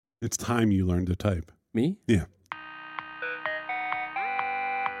It's time you learned to type. Me? Yeah.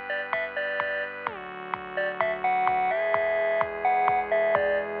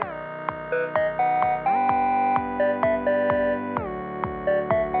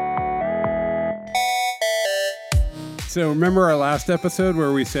 So remember our last episode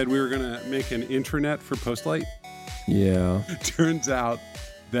where we said we were going to make an intranet for Postlight? Yeah. Turns out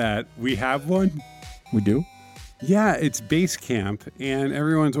that we have one. We do? Yeah, it's Basecamp, and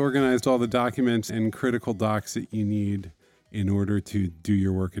everyone's organized all the documents and critical docs that you need in order to do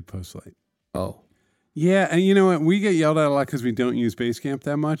your work at Postlight. Oh. Yeah, and you know what? We get yelled at a lot because we don't use Basecamp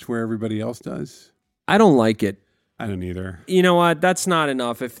that much where everybody else does. I don't like it. I don't either. You know what? That's not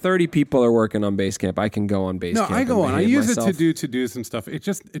enough. If 30 people are working on Basecamp, I can go on Basecamp. No, I go on. I use myself. it to do some stuff.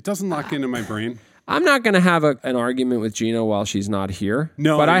 It doesn't lock into my brain. I'm not going to have an argument with Gina while she's not here.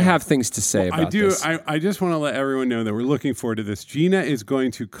 No, but I yeah. have things to say about this. I just want to let everyone know that we're looking forward to this. Gina is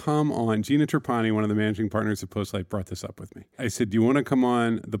going to come on. Gina Trapani, one of the managing partners of Postlight, brought this up with me. I said, do you want to come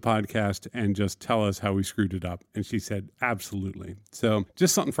on the podcast and just tell us how we screwed it up? And she said, absolutely. So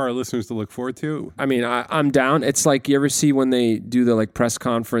just something for our listeners to look forward to. I mean, I'm down. It's like you ever see when they do the press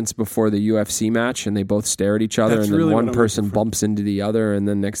conference before the UFC match and they both stare at each other That's and then really one what I'm person looking for. bumps into the other and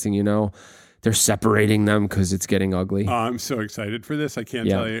then next thing you know, they're separating them because it's getting ugly. I'm so excited for this. I can't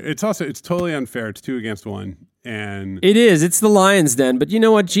Yeah. tell you. It's totally unfair. It's 2 against 1. And It is. It's the Lion's Den. But you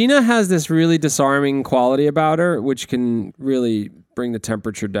know what? Gina has this really disarming quality about her, which can really bring the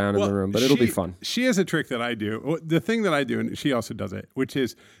temperature down in the room. But it'll be fun. She has a trick that I do. The thing that I do, and she also does it, which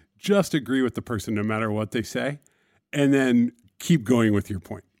is just agree with the person no matter what they say, and then keep going with your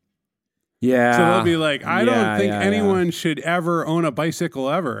point. Yeah. So they'll be like, I don't think anyone should ever own a bicycle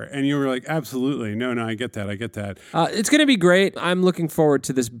ever. And you were like, absolutely. No, I get that. It's going to be great. I'm looking forward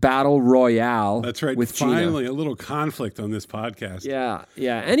to this battle royale. That's right. With Finally, Gina. a little conflict on this podcast.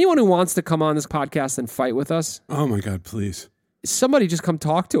 Yeah. Anyone who wants to come on this podcast and fight with us, Oh my God, please. somebody just come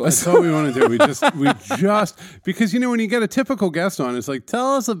talk to us. That's all we want to do. We just, because when you get a typical guest on, it's like,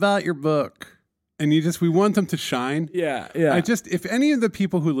 tell us about your book. And we want them to shine. Yeah. If any of the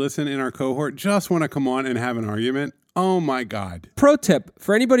people who listen in our cohort just want to come on and have an argument, oh my God. Pro tip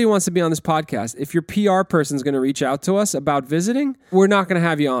for anybody who wants to be on this podcast, if your PR person's going to reach out to us about visiting, we're not going to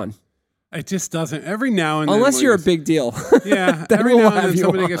have you on. It just doesn't. Every now and then. Unless you're a big deal. Yeah. Then every we'll now and have then you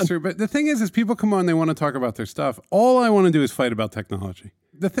somebody on. gets through. But the thing is people come on, they want to talk about their stuff. All I want to do is fight about technology.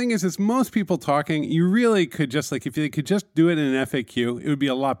 The thing is most people talking, you really could just if they could just do it in an FAQ, it would be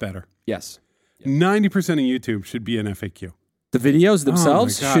a lot better. Yes. 90% of YouTube should be an FAQ. The videos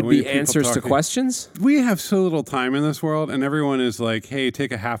themselves God, should we be have people answers to talking. questions. We have so little time in this world, and everyone is like, hey,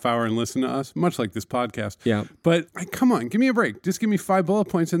 take a half hour and listen to us, much like this podcast. Yeah. But come on, give me a break. Just give me 5 bullet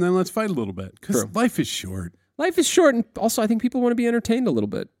points, and then let's fight a little bit, because life is short. Life is short, and also I think people want to be entertained a little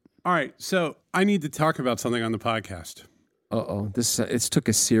bit. All right, so I need to talk about something on the podcast. Uh-oh. It took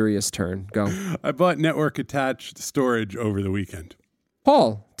a serious turn. Go. I bought network-attached storage over the weekend.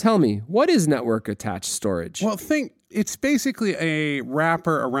 Paul, tell me, what is network-attached storage? Well, it's basically a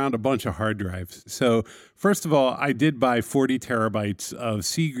wrapper around a bunch of hard drives. So, first of all, I did buy 40 terabytes of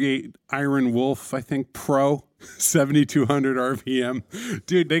Seagate Iron Wolf, I think, Pro, 7200 RPM.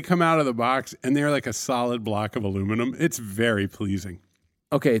 Dude, they come out of the box, and they're like a solid block of aluminum. It's very pleasing.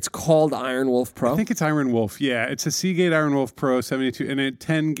 Okay, it's called Iron Wolf Pro? I think it's Iron Wolf. Yeah, it's a Seagate Iron Wolf Pro 72 and a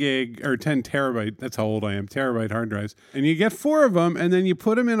 10 terabyte. That's how old I am. Terabyte hard drives. And you get 4 of them, and then you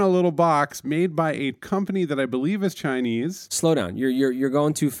put them in a little box made by a company that I believe is Chinese. Slow down. You're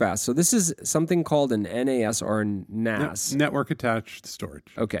going too fast. So this is something called an NAS or a NAS. Network attached storage.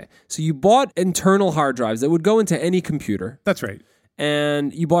 Okay. So you bought internal hard drives that would go into any computer. That's right.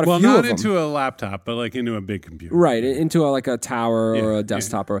 And you bought a few of Well, them. not into a laptop, but into a big computer. Right, into a tower or a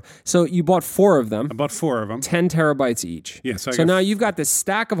desktop. So you bought 4 of them. I bought 4 of them. 10 terabytes each. Yeah, so I so got now you've got this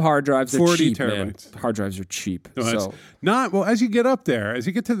stack of hard drives. They're 40 cheap, terabytes. man. Hard drives are cheap. No, so it's not well. As you get up there, as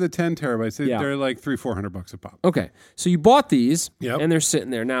you get to the 10 terabytes, they're like $300-400 a pop. okay, so you bought these, Yep. and they're sitting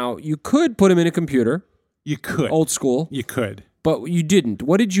there. Now you could put them in a computer, You could. old school, You could. but you didn't.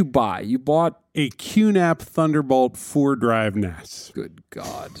 What did you buy? You bought. A QNAP Thunderbolt 4-drive NAS. Good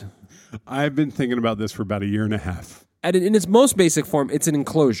God. I've been thinking about this for about a year and a half. In its most basic form, it's an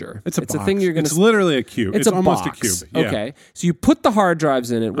enclosure. It's a box. thing you're going It's literally a cube. It's almost box. a cube. Yeah. Okay, so you put the hard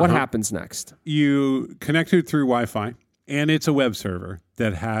drives in it. What happens next? You connect it through Wi-Fi, and it's a web server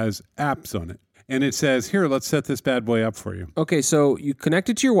that has apps on it. And it says, here, let's set this bad boy up for you. Okay, so you connect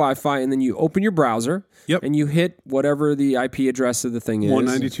it to your Wi-Fi, and then you open your browser, Yep. and you hit whatever the IP address of the thing is.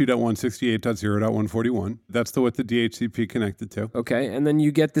 192.168.0.141. That's what the DHCP connected to. Okay, and then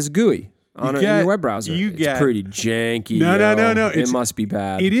you get this GUI. on your web browser. It's pretty janky. No. It must be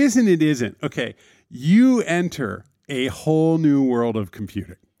bad. It is and it isn't. Okay. You enter a whole new world of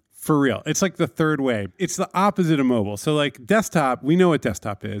computing. For real. It's like the third wave. It's the opposite of mobile. So like desktop, we know what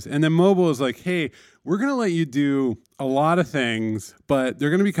desktop is. And then mobile is like, hey, we're going to let you do a lot of things, but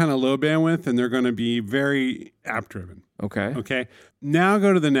they're going to be kind of low bandwidth and they're going to be very app driven. Okay. Now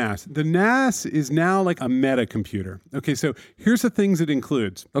go to the NAS. The NAS is now like a meta computer. Okay. So here's the things it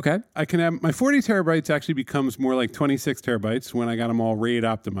includes. Okay. I can have my 40 terabytes actually becomes more like 26 terabytes when I got them all RAID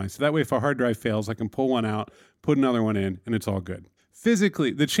optimized. So that way, if a hard drive fails, I can pull one out, put another one in, and it's all good.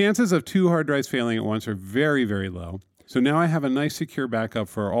 Physically, the chances of 2 hard drives failing at once are very, very low. So now I have a nice secure backup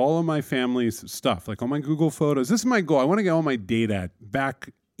for all of my family's stuff, like all my Google Photos. This is my goal. I want to get all my data back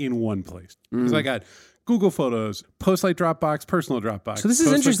in one place. Because I got Google Photos, Postlight Dropbox, personal Dropbox. So this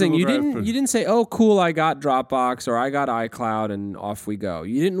is interesting. You didn't say, "Oh, cool, I got Dropbox or I got iCloud and off we go."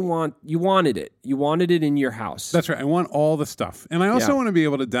 You wanted it. You wanted it in your house. That's right. I want all the stuff. And I also want to be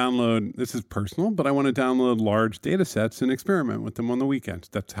able to download, this is personal, but I want to download large data sets and experiment with them on the weekends.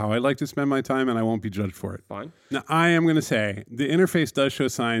 That's how I like to spend my time and I won't be judged for it. Fine. Now, I am going to say the interface does show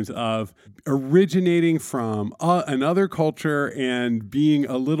signs of originating from another culture and being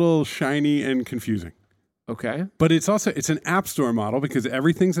a little shiny and confusing. Okay. But it's an app store model because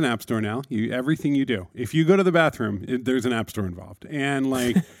everything's an app store now. Everything you do. If you go to the bathroom, there's an app store involved. And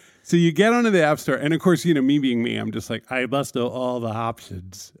like, so you get onto the app store. And of course, me being me, I'm just like, I must know all the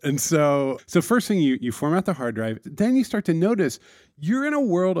options. And so first thing you format the hard drive, then you start to notice you're in a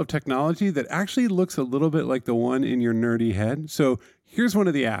world of technology that actually looks a little bit like the one in your nerdy head. So here's one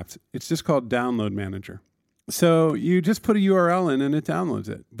of the apps. It's just called Download Manager. So you just put a URL in and it downloads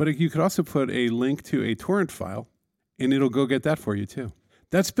it. But you could also put a link to a torrent file and it'll go get that for you too.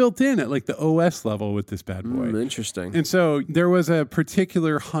 That's built in at like the OS level with this bad boy. Interesting. And so there was a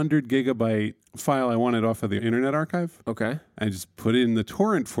particular 100 gigabyte file I wanted off of the Internet Archive. Okay. I just put in the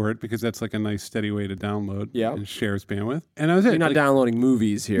torrent for it because that's like a nice steady way to download and shares bandwidth. And that was it. You're not downloading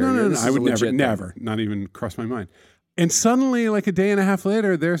movies here. No. I would never, not even cross my mind. And suddenly, like a day and a half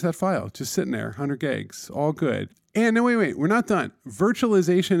later, there's that file just sitting there, 100 gigs, all good. And no, wait, we're not done.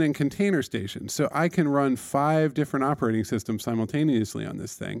 Virtualization and container station. So I can run 5 different operating systems simultaneously on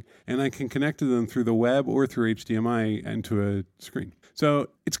this thing, and I can connect to them through the web or through HDMI into a screen. So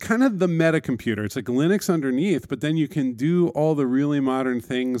it's kind of the meta computer. It's like Linux underneath, but then you can do all the really modern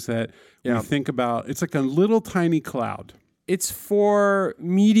things that we think about. It's like a little tiny cloud. It's for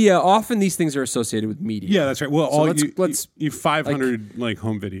media. Often these things are associated with media. Yeah, that's right. Well, so let's 500 like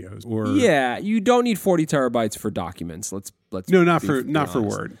home videos or you don't need 40 terabytes for documents. Let's not for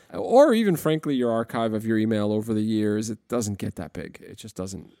Word, or even frankly your archive of your email over the years. It doesn't get that big. It just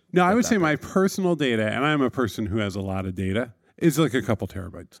doesn't. No, I would say my personal data, and I'm a person who has a lot of data, is like a couple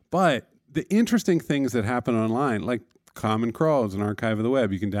terabytes. But the interesting things that happen online, like Common Crawl is an archive of the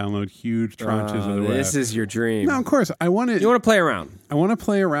web. You can download huge tranches of the web. This is your dream. No, of course. You want to play around. I want to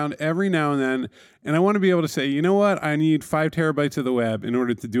play around every now and then, and I want to be able to say, you know what? I need 5 terabytes of the web in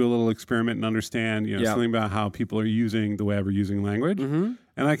order to do a little experiment and understand something about how people are using the web or using language. Mm-hmm.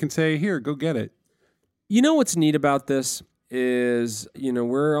 And I can say, here, go get it. You know what's neat about this is,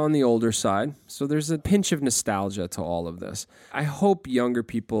 we're on the older side, so there's a pinch of nostalgia to all of this. I hope younger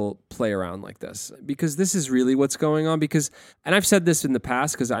people play around like this because this is really what's going on and I've said this in the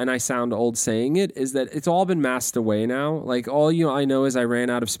past and I sound old saying it, is that it's all been masked away now. Like I know is I ran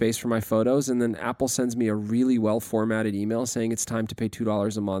out of space for my photos and then Apple sends me a really well-formatted email saying it's time to pay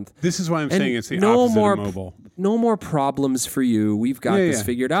 $2 a month. This is why I'm saying it's the opposite of mobile. No more problems for you. We've got this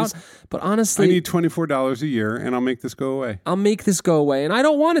figured out. But honestly, I need $24 a year and I'll make this go away. I'll make this go away. And I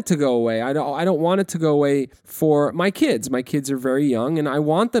don't want it to go away. I don't want it to go away for my kids. My kids are very young and I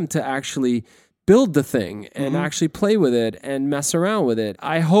want them to actually build the thing and actually play with it and mess around with it.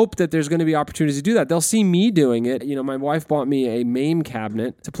 I hope that there's going to be opportunities to do that. They'll see me doing it. My wife bought me a MAME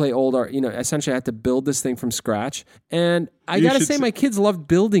cabinet to play old art. Essentially I had to build this thing from scratch. And I got to say, my kids loved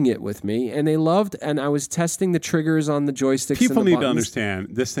building it with me, and I was testing the triggers on the joysticks. People need to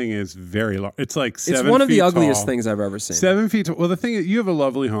understand this thing is very large. It's like 7 feet tall. It's one of the ugliest things I've ever seen. 7 feet tall. Well, the thing is, you have a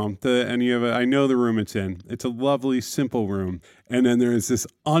lovely home, and I know the room it's in. It's a lovely, simple room. And then there is this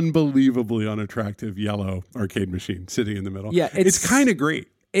unbelievably unattractive yellow arcade machine sitting in the middle. Yeah, it's kind of great.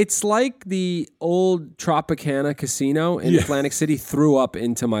 It's like the old Tropicana casino in Atlantic City threw up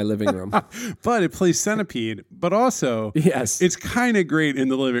into my living room. But it plays Centipede, but also it's kind of great in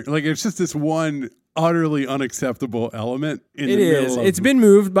the living room. Like it's just this one utterly unacceptable element in It the is. middle of It's been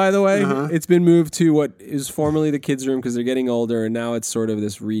moved, by the way. Uh-huh. It's been moved to what is formerly the kids' room because they're getting older, and now it's sort of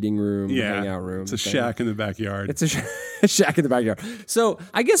this reading room, hangout room. It's a thing. shack in the backyard. It's a shack in the backyard. So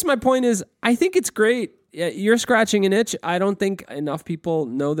I guess my point is, I think it's great. Yeah, you're scratching an itch. I don't think enough people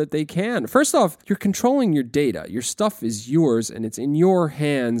know that they can. First off, you're controlling your data. Your stuff is yours and it's in your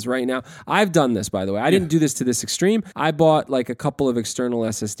hands right now. I've done this, by the way. I didn't do this to this extreme. I bought like a couple of external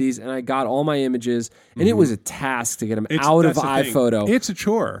SSDs and I got all my images, and it was a task to get them out of That's the thing. iPhoto. It's a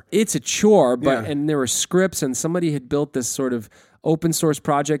chore. It's a chore, but Yeah. and there were scripts, and somebody had built this sort of open source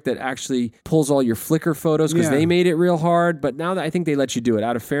project that actually pulls all your Flickr photos because Yeah. they made it real hard. But now that I think they let you do it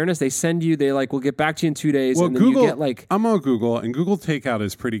out of fairness, they send you, they like, we'll get back to you in 2 days. Well, and then Google, you get like, I'm on Google, and Google Takeout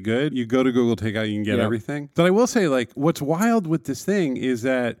is pretty good. You go to Google Takeout, you can get Yeah. everything. But I will say, like, what's wild with this thing is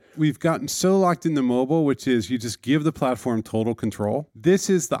that we've gotten so locked into mobile, which is you just give the platform total control. This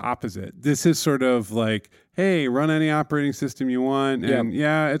is the opposite. This is sort of like, hey, run any operating system you want. And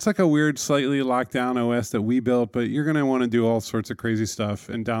yeah, it's like a weird, slightly locked down OS that we built, but you're going to want to do all sorts of crazy stuff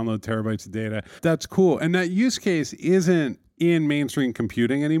and download terabytes of data. That's cool. And that use case isn't in mainstream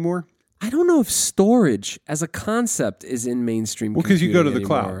computing anymore. I don't know if storage as a concept is in mainstream. Well, 'cause you go to the computing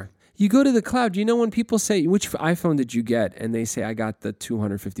cloud. anymore. You go to the cloud. You know, when people say, which iPhone did you get? And they say, I got the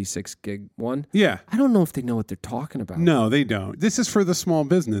 256 gig one. Yeah. I don't know if they know what they're talking about. No, they don't. This is for the small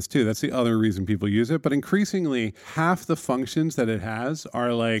business too. That's the other reason people use it. But increasingly, half the functions that it has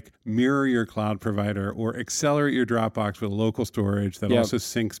are like mirror your cloud provider or accelerate your Dropbox with local storage that also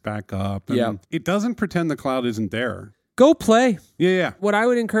syncs back up. And it doesn't pretend the cloud isn't there. Go play. Yeah. What I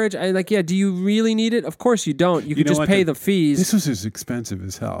would encourage, do you really need it? Of course you don't. You can know just what? pay the fees. This was as expensive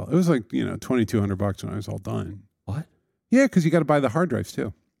as hell. It was like, $2,200 when I was all done. What? Yeah, because you got to buy the hard drives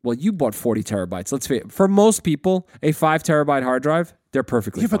too. Well, you bought 40 terabytes. Let's face it. For most people, a 5 terabyte hard drive, they're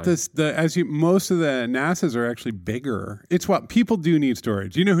perfectly fine. But most of the NASAs are actually bigger. It's what people do need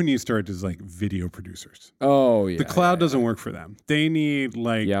storage. You know who needs storage is like video producers. Oh, yeah. The cloud doesn't work for them. They need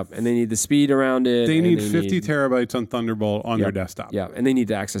like and they need the speed around it. They need 50 terabytes on Thunderbolt on their desktop. Yeah, and they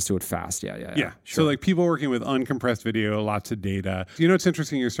need access to it fast. Yeah. Sure. So like people working with uncompressed video, lots of data. It's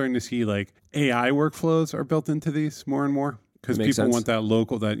interesting. You're starting to see like AI workflows are built into these more and more. Because people want that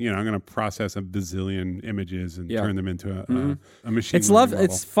local, I'm going to process a bazillion images and turn them into a machine.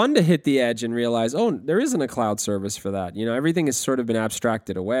 It's fun to hit the edge and realize, there isn't a cloud service for that. Everything has sort of been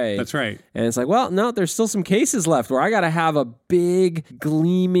abstracted away. That's right. And it's like, well, no, there's still some cases left where I got to have a big,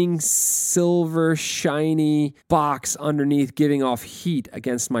 gleaming, silver, shiny box underneath giving off heat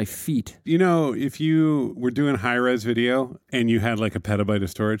against my feet. If you were doing high-res video and you had like a petabyte of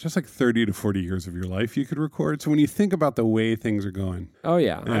storage, that's like 30 to 40 years of your life you could record. So when you think about the way things are going. Oh,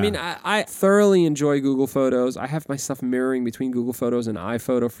 yeah. I mean, I thoroughly enjoy Google Photos. I have my stuff mirroring between Google Photos and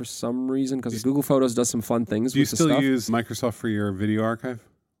iPhoto for some reason because Google Photos does some fun things with the stuff. Do you still use Microsoft for your video archive?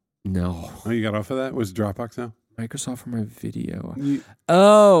 No. Oh, you got off of that? Was Dropbox now? Microsoft for my video.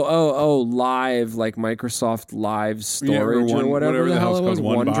 Live, like Microsoft Live storage or whatever the hell it was.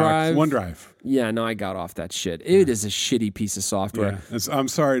 OneDrive. OneDrive. Yeah, no, I got off that shit. It is a shitty piece of software. Yeah. I'm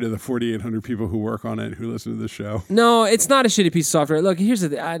sorry to the 4,800 people who work on it who listen to the show. No, it's not a shitty piece of software. Look, here's the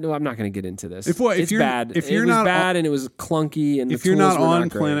thing. I'm not going to get into this. It's bad. It was bad and it was clunky. And if you're not on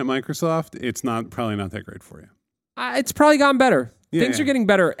Planet Microsoft, it's probably not that great for you. It's probably gotten better. Things are getting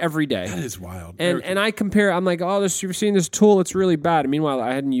better every day. That is wild. And I compare, I'm like, you're seeing this tool, it's really bad. And meanwhile,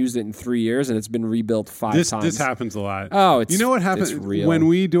 I hadn't used it in 3 years and it's been rebuilt 5 times. This happens a lot. Oh, it's You know what happens real. when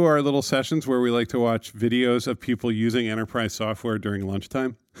we do our little sessions where we like to watch videos of people using enterprise software during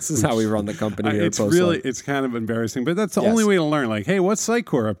lunchtime? This is how we run the company here. It's kind of embarrassing, but that's the only way to learn. Like, hey, what's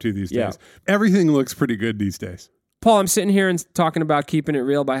Sitecore up to these days? Everything looks pretty good these days. Paul, I'm sitting here and talking about keeping it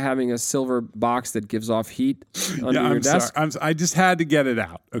real by having a silver box that gives off heat under your desk. Sorry. I just had to get it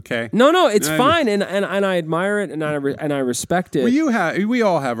out. Okay. No, it's fine, and I admire it, and I respect it. Well, we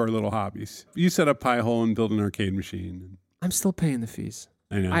all have our little hobbies. You set up Pi-hole and build an arcade machine. I'm still paying the fees.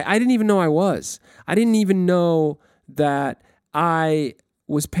 I know. I didn't even know I was. I didn't even know that I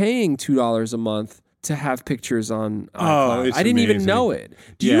was paying $2 a month to have pictures on iCloud. It's I didn't amazing. even know it.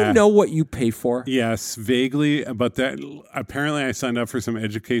 Do you know what you pay for? Yes, vaguely, but that apparently I signed up for some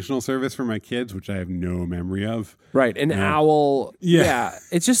educational service for my kids, which I have no memory of. Right, an owl. Yeah.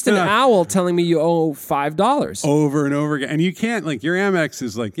 It's just an owl telling me you owe $5 over and over again, and you can't your Amex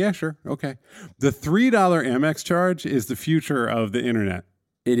is like, yeah, sure, okay. The $3 Amex charge is the future of the internet.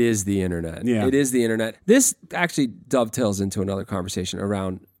 It is the internet. Yeah. It is the internet. This actually dovetails into another conversation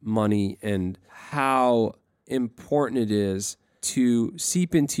around money and how important it is to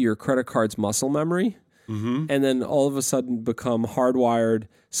seep into your credit card's muscle memory and then all of a sudden become hardwired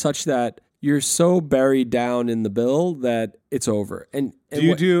such that you're so buried down in the bill that it's over. And Do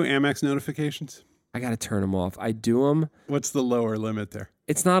you do Amex notifications? I got to turn them off. I do them. What's the lower limit there?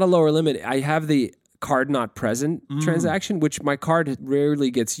 It's not a lower limit. I have the card not present transaction, which my card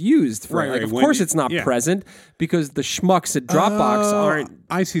rarely gets used for. Right. Of course it's not present because the schmucks at Dropbox aren't.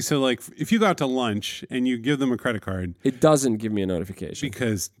 I see. So like if you go out to lunch and you give them a credit card, It doesn't give me a notification.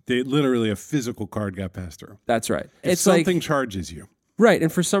 because they literally a physical card got passed through. That's right. If It's like, something charges you. right.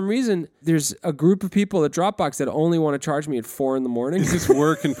 And for some reason, there's a group of people at Dropbox that only want to charge me at 4 a.m. Is this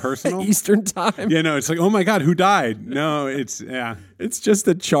work and personal? Eastern time. Yeah, no, it's like, oh my God, who died? No, it's, yeah. It's just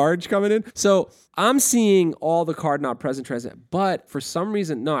a charge coming in. So I'm seeing all the card not present transit, but for some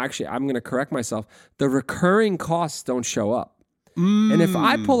reason, no, actually, I'm going to correct myself. The recurring costs don't show up. And if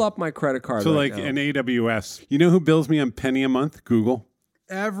I pull up my credit card, So right like now, an AWS, you know who bills me a penny a month? Google.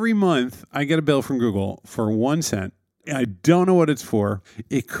 Every month I get a bill from Google for 1 cent. I don't know what it's for.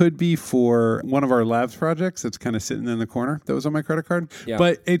 It could be for one of our labs projects that's kind of sitting in the corner that was on my credit card. Yeah.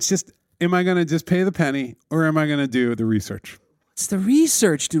 But it's just, am I going to just pay the penny or am I going to do the research? it's the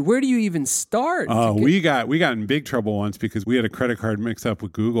research, dude. Where do you even start? Oh, we got in big trouble once because we had a credit card mixed up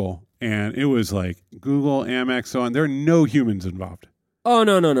with Google, and it was like Google, Amex, so on. There are no humans involved. Oh,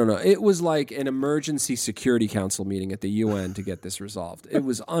 no. It was like an emergency security council meeting at the UN to get this resolved. It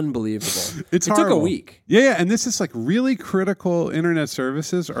was unbelievable. It took a week. Yeah, and this is like really critical internet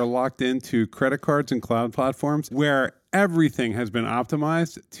services are locked into credit cards and cloud platforms where everything has been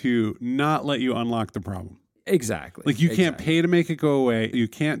optimized to not let you unlock the problem. Exactly. Like you can't pay to make it go away. You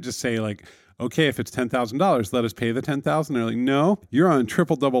can't just say like, okay, if it's $10,000, let us pay the $10,000. They're like, no, you're on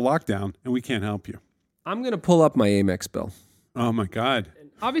triple double lockdown and we can't help you. I'm going to pull up my Amex bill. Oh my God.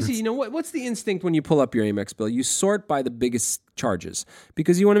 Obviously, you know what's the instinct when you pull up your Amex bill? You sort by the biggest charges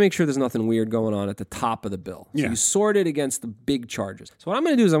because you want to make sure there's nothing weird going on at the top of the bill. So Yeah. you sort it against the big charges. So what I'm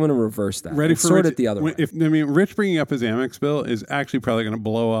going to do is I'm going to reverse that. Ready and for sort Rich, it the other way. Rich bringing up his Amex bill is actually probably going to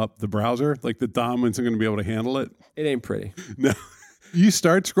blow up the browser. Like the Dom isn't going to be able to handle it. It ain't pretty. No. You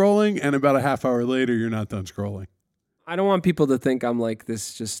start scrolling and about a half hour later, you're not done scrolling. I don't want people to think I'm like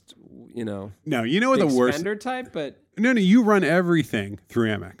this just, No, you know what big the worst... spender type, but No, you run everything through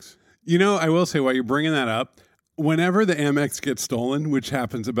Amex. You know, I will say while you're bringing that up, whenever the Amex gets stolen, which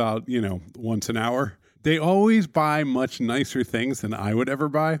happens about, once an hour, they always buy much nicer things than I would ever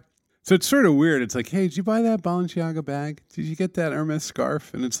buy. So it's sort of weird. It's like, hey, did you buy that Balenciaga bag? Did you get that Hermes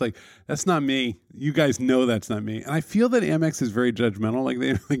scarf? And it's like, that's not me. You guys know that's not me. And I feel that Amex is very judgmental.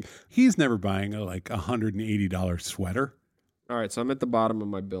 Like he's never buying a $180 sweater. all right, so I'm at the bottom of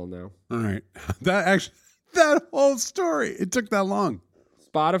my bill now. All right. That whole story, it took that long.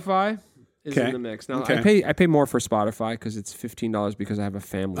 Spotify is in the mix. Now I pay more for Spotify because it's $15 because I have a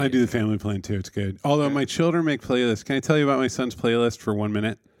family. I do the family plan too. It's good. Although my children make playlists. Can I tell you about my son's playlist for 1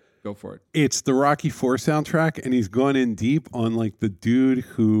 minute? Go for it. It's the Rocky IV soundtrack, and he's gone in deep on like the dude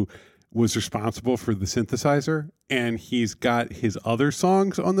who was responsible for the synthesizer, and he's got his other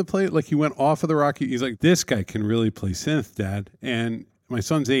songs on the plate. Like he went off of the Rocky. He's like, this guy can really play synth, Dad. And my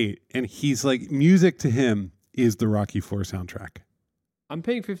son's 8, and he's like, music to him is the Rocky IV soundtrack. I'm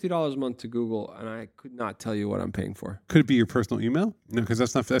paying $50 a month to Google, and I could not tell you what I'm paying for. Could it be your personal email? No, because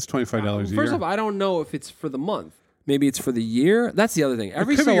that's $25 a year. First off, I don't know if it's for the month. Maybe it's for the year. That's the other thing.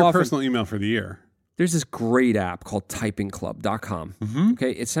 Every it could so be your often, personal email for the year. there's this great app called typingclub.com. Mm-hmm.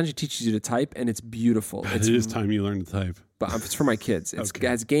 Okay, it essentially teaches you to type, and it's beautiful. It is time you learn to type. But it's for my kids. It Okay.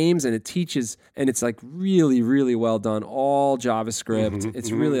 has games, and it teaches, and it's like really, really well done. All JavaScript.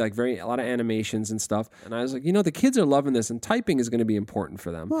 It's really like a lot of animations and stuff. And I was like, the kids are loving this, and typing is going to be important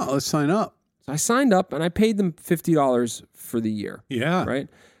for them. Well, let's sign up. So I signed up, and I paid them $50 for the year. Yeah. Right.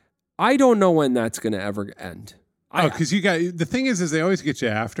 I don't know when that's going to ever end. Because the thing is they always get you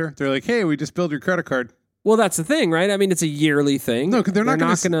after. They're like, hey, we just billed your credit card. Well, that's the thing, right? I mean, it's a yearly thing. No, because they're not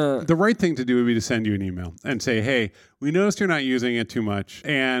going to. The right thing to do would be to send you an email and say, hey, we noticed you're not using it too much,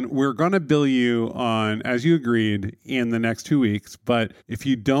 and we're going to bill you on, as you agreed, in the next 2 weeks. But if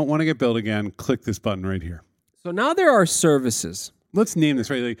you don't want to get billed again, click this button right here. So now there are services. Let's name this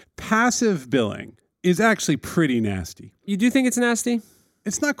right. Like, passive billing is actually pretty nasty. You do think it's nasty?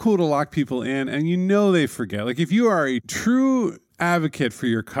 It's not cool to lock people in, and they forget. Like, if you are a true advocate for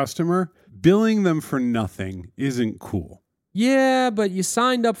your customer, billing them for nothing isn't cool. Yeah, but you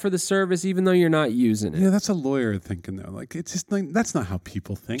signed up for the service even though you're not using it. Yeah, that's a lawyer thinking, though. Like, it's just like, that's not how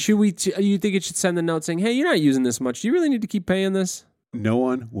people think. You think it should send a note saying, hey, you're not using this much. Do you really need to keep paying this? No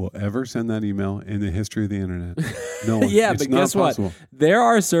one will ever send that email in the history of the internet. No one. Yeah, it's but not guess possible. what? There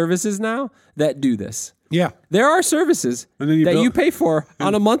are services now that do this. Yeah. There are services And then that you pay for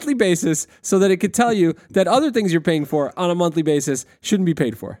on a monthly basis so that it could tell you that other things you're paying for on a monthly basis shouldn't be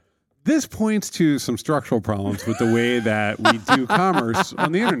paid for. This points to some structural problems with the way that we do commerce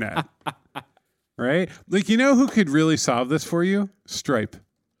on the internet. Right? Like, you know who could really solve this for you? Stripe.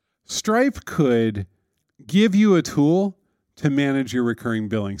 Stripe could give you a tool to manage your recurring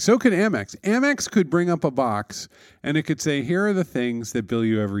billing. So could Amex. Amex could bring up a box and it could say, here are the things that bill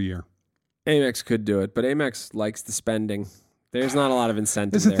you every year. Amex could do it, but Amex likes the spending. There's not a lot of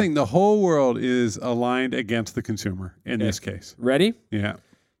incentive This is the thing. The whole world is aligned against the consumer in this case. Ready? Yeah.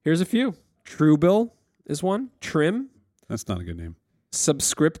 Here's a few. Truebill is one. Trim. That's not a good name.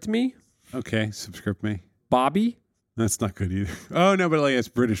 Subscript Me. Okay. Subscript me. Bobby. That's not good either. Oh, no, but like it's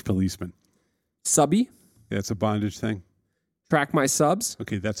British policeman. Subby. Yeah, it's a bondage thing. Track My Subs.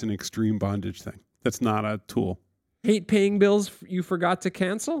 Okay, that's an extreme bondage thing. That's not a tool. Hate paying bills you forgot to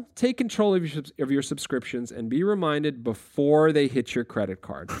cancel? Take control of your subscriptions and be reminded before they hit your credit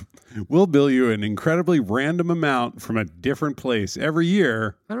card. We'll bill you an incredibly random amount from a different place every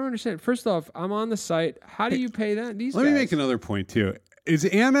year. I don't understand. First off, I'm on the site. How do you pay that? Let me make another point too. Is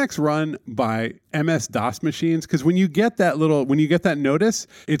Amex run by MS-DOS machines? Because when you get that notice,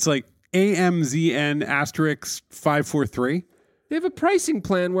 it's like AMZN asterisk 543. They have a pricing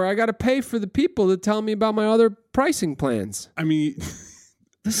plan where I got to pay for the people to tell me about my other pricing plans. I mean,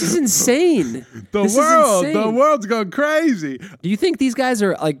 this is insane. The world's going crazy. Do you think these guys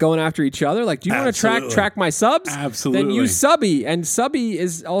are like going after each other? Like, do you want to track my subs? Absolutely. Then use Subby, and Subby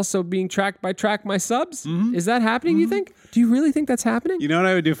is also being tracked by Track My Subs. Mm-hmm. Is that happening? You think? Do you really think that's happening? You know what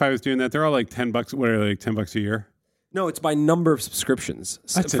I would do if I was doing that? They're all like $10. What are they, like $10 a year? No, it's by number of subscriptions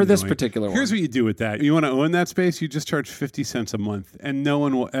That's for annoying. this particular one. Here's what you do with that. You want to own that space, you just charge 50 cents a month and no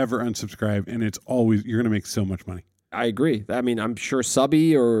one will ever unsubscribe and you're going to make so much money. I agree. I mean, I'm sure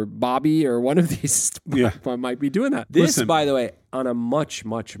Subby or Bobby or one of these might be doing that. This, Listen, by the way, on a much,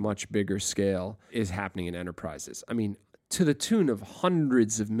 much, much bigger scale is happening in enterprises. I mean, to the tune of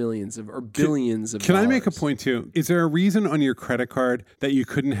hundreds of millions or billions of dollars. Can I make a point too? Is there a reason on your credit card that you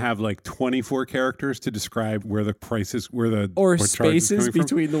couldn't have like 24 characters to describe where the prices, or spaces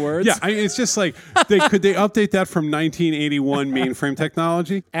between the words? Yeah, it's just like could they update that from 1981 mainframe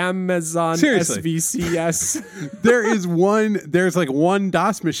technology? Amazon Seriously. SVCS. There's like one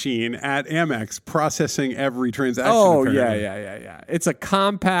DOS machine at Amex processing every transaction. Oh apparently. yeah. It's a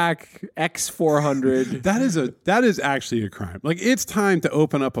Compaq X400. That is actually a crime. Like, it's time to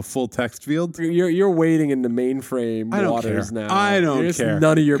open up a full text field. You're wading into mainframe waters now. I don't care.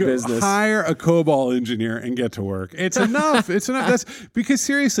 None of your business. Hire a COBOL engineer and get to work. It's enough. It's enough. That's because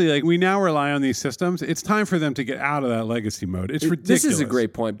seriously, like, we now rely on these systems. It's time for them to get out of that legacy mode. It's ridiculous. This is a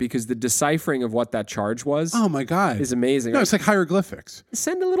great point because the deciphering of what that charge was. Oh my God, is amazing. No, it's like hieroglyphics.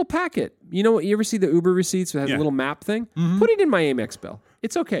 Send a little packet. You know what? You ever see the Uber receipts that has a little map thing? Mm-hmm. Put it in my Amex bill.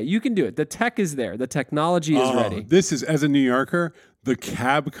 It's okay. You can do it. The tech is there. The technology is ready. This is, as a New Yorker, the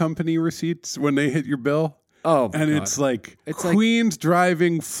cab company receipts when they hit your bill. Oh, and God. it's like Queens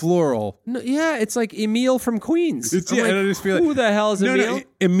driving floral. No, yeah, it's like Emil from Queens. And I just feel who the hell is Emil? No,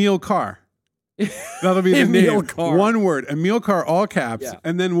 Emil Carr. That'll be the Emil name. Carr. One word, Emil Carr, all caps. Yeah.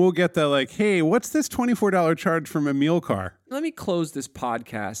 And then we'll get the like, hey, what's this $24 charge from Emil Carr? Let me close this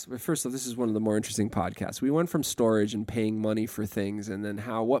podcast. But first off, this is one of the more interesting podcasts. We went from storage and paying money for things and then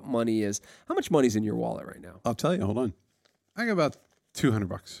how much money is in your wallet right now? I'll tell you. Hold on. I got about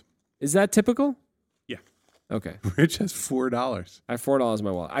 $200. Is that typical? Yeah. Okay. Rich has $4. I have $4 in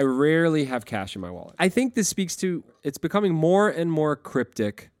my wallet. I rarely have cash in my wallet. I think this speaks to it's becoming more and more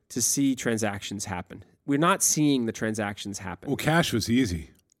cryptic to see transactions happen. We're not seeing the transactions happen. Well, cash was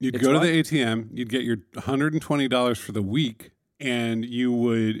easy. You'd go to the ATM, you'd get your $120 for the week, and you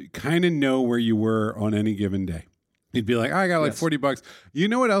would kind of know where you were on any given day. You'd be like, I got like $40. You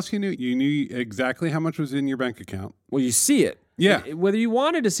know what else you knew? You knew exactly how much was in your bank account. Well, you see it. Yeah. Whether you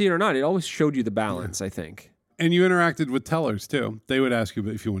wanted to see it or not, it always showed you the balance, I think. And you interacted with tellers, too. They would ask you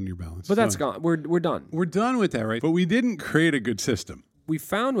if you wanted your balance. But that's gone. We're done. We're done with that, right? But we didn't create a good system. We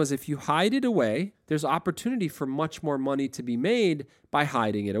found was if you hide it away, there's opportunity for much more money to be made by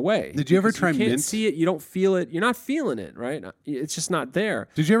hiding it away. Did you ever try Mint? You can't Mint? see it. You don't feel it. You're not feeling it, right? It's just not there.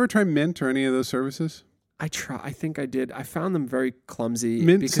 Did you ever try Mint or any of those services? I think I did. I found them very clumsy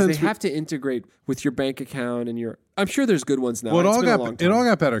Mint because they have to integrate with your bank account and your. I'm sure there's good ones now. Well, it all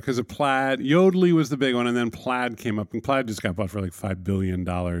got better because of Plaid. Yodlee was the big one, and then Plaid came up, and Plaid just got bought for like $5 billion.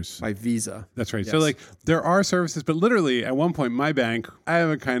 By Visa. That's right. Yes. So like there are services, but literally at one point, my bank, I have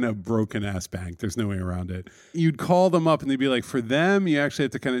a kind of broken ass bank. There's no way around it. You'd call them up, and they'd be like, for them, you actually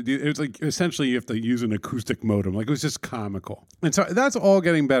have to kind of do. It was like essentially you have to use an acoustic modem. Like it was just comical. And so that's all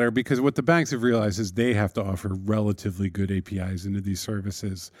getting better because what the banks have realized is they have to offer relatively good APIs into these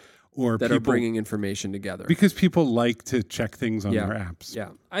services, or that people are bringing information together. because people like to check things on their apps. Yeah.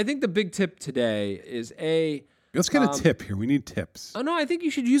 I think the big tip today is Let's get a tip here. We need tips. oh no, I think you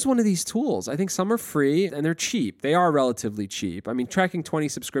should use one of these tools. I think some are free and they're cheap. They are relatively cheap. I mean, tracking 20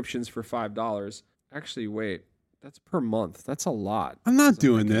 subscriptions for $5. Actually, wait, that's per month. That's a lot. I'm not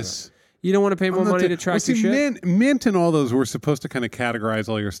doing this. You don't want to pay more money to track your shit? Mint and all those were supposed to kind of categorize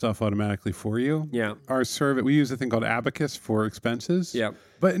all your stuff automatically for you. Yeah. Our survey, we use a thing called Abacus for expenses. Yeah.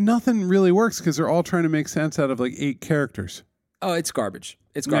 But nothing really works because they're all trying to make sense out of like 8 characters. Oh, it's garbage.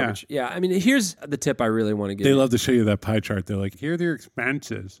 It's garbage. Yeah. I mean, here's the tip I really want to give They you. love to show you that pie chart. They're like, here are your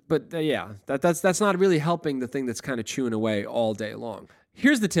expenses. But that's not really helping the thing that's kind of chewing away all day long.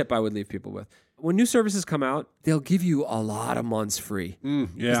 Here's the tip I would leave people with. When new services come out, they'll give you a lot of months free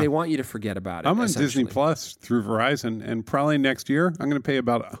because they want you to forget about it. I'm on Disney Plus through Verizon, and probably next year I'm going to pay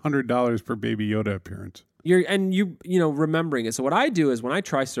about $100 per Baby Yoda appearance. You remembering it. So what I do is when I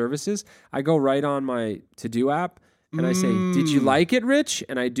try services, I go right on my to-do app and I say, did you like it, Rich?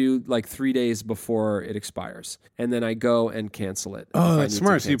 And I do like 3 days before it expires. And then I go and cancel it. Oh, that's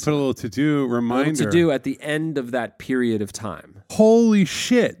smart. So you put a little to-do reminder. A little to-do at the end of that period of time. Holy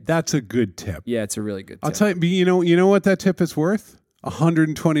shit. That's a good tip. Yeah, it's a really good tip. I'll tell you, you know what that tip is worth?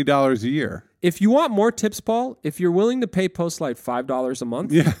 $120 a year. If you want more tips, Paul, if you're willing to pay Postlight $5 a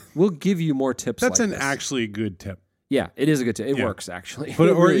month, we'll give you more tips. That's like an this. actually good tip. Yeah, it is a good tip. It works, actually. But,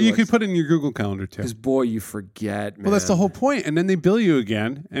 or really you works. could put it in your Google Calendar tip. Because, boy, you forget, man. Well, that's the whole point. And then they bill you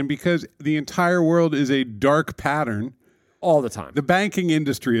again. And because the entire world is a dark pattern. All the time. The banking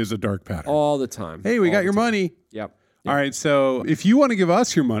industry is a dark pattern. All the time. Hey, we got your money. Yep. All right, so if you want to give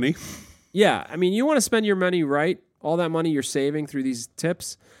us your money. Yeah, I mean, you want to spend your money right, all that money you're saving through these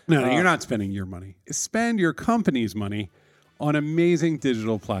tips. No, you're not spending your money. Spend your company's money on amazing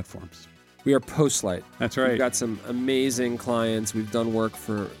digital platforms. We are Postlight. That's right. We've got some amazing clients. We've done work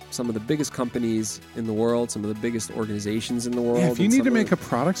for some of the biggest companies in the world, some of the biggest organizations in the world. Yeah, if you need to make a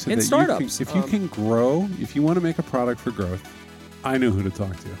product so that startups. if you can grow, if you want to make a product for growth, I know who to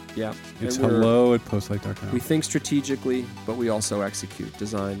talk to. Yeah. It's hello@postlight.com. We think strategically, but we also execute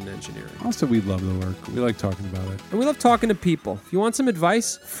design and engineering. Also, we love the work. We like talking about it. And we love talking to people. If you want some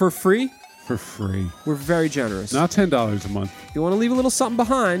advice for free, we're very generous. Not $10 a month. If you want to leave a little something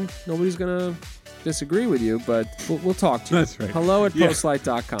behind, nobody's going to disagree with you, but we'll talk to you. That's right.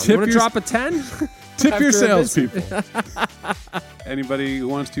 hello@postlight.com. You want to drop a 10? Tip your salespeople. Anybody who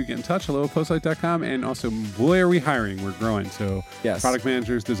wants to get in touch, hello@postlight.com. And also, boy, are we hiring. We're growing. So product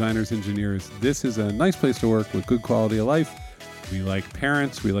managers, designers, engineers. This is a nice place to work with good quality of life. We like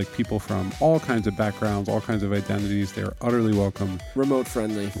parents. We like people from all kinds of backgrounds, all kinds of identities. They're utterly welcome. Remote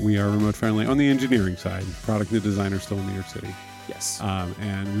friendly. We are remote friendly on the engineering side. Product and designer still in New York City. Yes.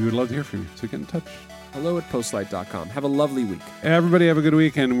 And we would love to hear from you. So get in touch. hello@postlight.com. Have a lovely week. Everybody have a good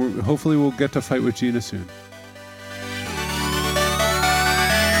week, and hopefully we'll get to fight with Gina soon.